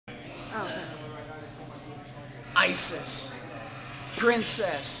Isis,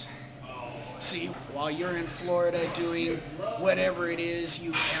 Princess. See, while you're in Florida doing whatever it is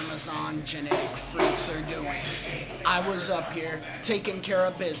you Amazon genetic freaks are doing, I was up here taking care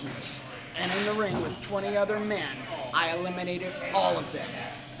of business. And in the ring with 20 other men, I eliminated all of them.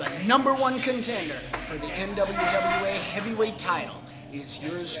 The #1 contender for the NWWA heavyweight title is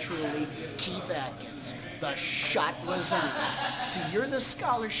yours truly, Keith Atkins. The shot was on. See, you're the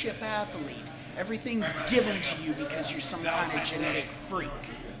scholarship athlete. Everything's given to you because you're some kind of genetic freak.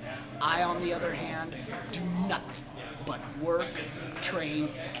 I, on the other hand, do nothing but work, train,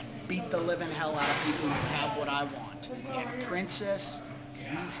 and beat the living hell out of people who have what I want. And Princess,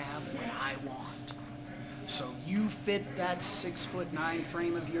 you have what I want. So you fit that 6'9"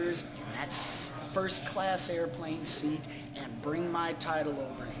 frame of yours in that first-class airplane seat and bring my title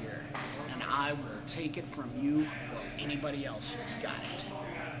over here. And I will take it from you or anybody else who's got it.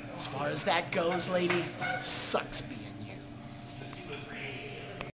 As far as that goes, lady, sucks being